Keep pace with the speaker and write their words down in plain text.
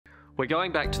We're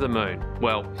going back to the moon.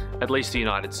 Well, at least the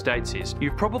United States is.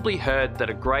 You've probably heard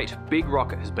that a great big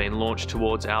rocket has been launched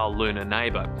towards our lunar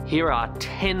neighbour. Here are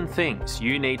 10 things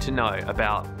you need to know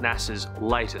about NASA's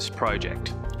latest project.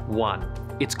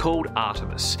 1. It's called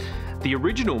Artemis. The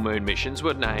original moon missions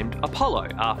were named Apollo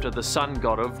after the sun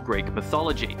god of Greek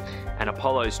mythology, and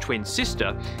Apollo's twin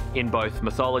sister, in both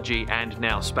mythology and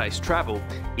now space travel,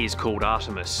 is called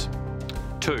Artemis.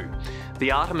 2. The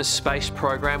Artemis space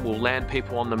program will land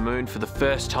people on the moon for the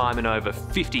first time in over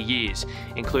 50 years,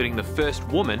 including the first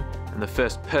woman and the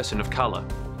first person of colour.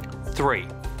 3.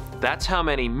 That's how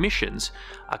many missions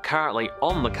are currently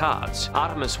on the cards.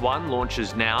 Artemis 1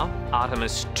 launches now,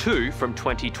 Artemis 2 from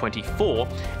 2024,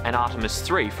 and Artemis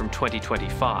 3 from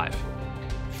 2025.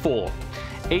 4.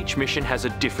 Each mission has a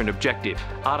different objective.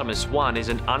 Artemis 1 is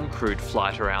an uncrewed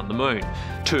flight around the moon.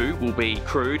 2 will be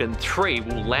crewed and 3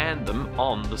 will land them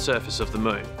on the surface of the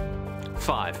moon.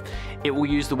 5. It will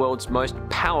use the world's most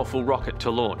powerful rocket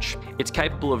to launch. It's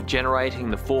capable of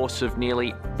generating the force of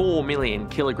nearly 4 million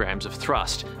kilograms of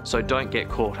thrust, so don't get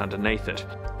caught underneath it.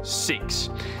 6.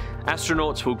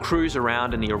 Astronauts will cruise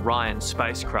around in the Orion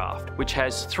spacecraft, which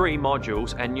has 3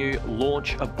 modules and new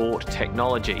launch abort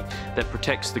technology that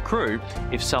protects the crew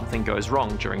if something goes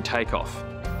wrong during takeoff.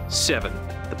 7.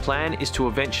 The plan is to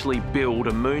eventually build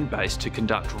a moon base to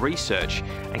conduct research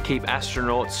and keep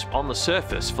astronauts on the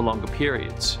surface for longer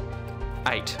periods.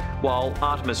 8. While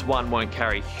Artemis 1 won't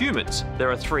carry humans, there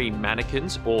are 3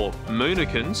 mannequins, or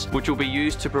moonikins, which will be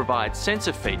used to provide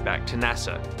sensor feedback to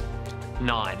NASA.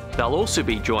 9. They'll also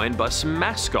be joined by some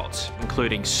mascots,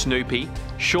 including Snoopy,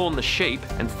 Shaun the Sheep,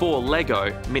 and 4 Lego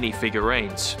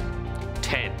minifigurines.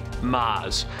 10.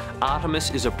 Mars. Artemis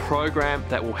is a program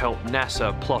that will help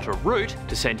NASA plot a route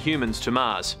to send humans to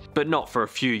Mars, but not for a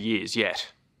few years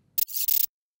yet.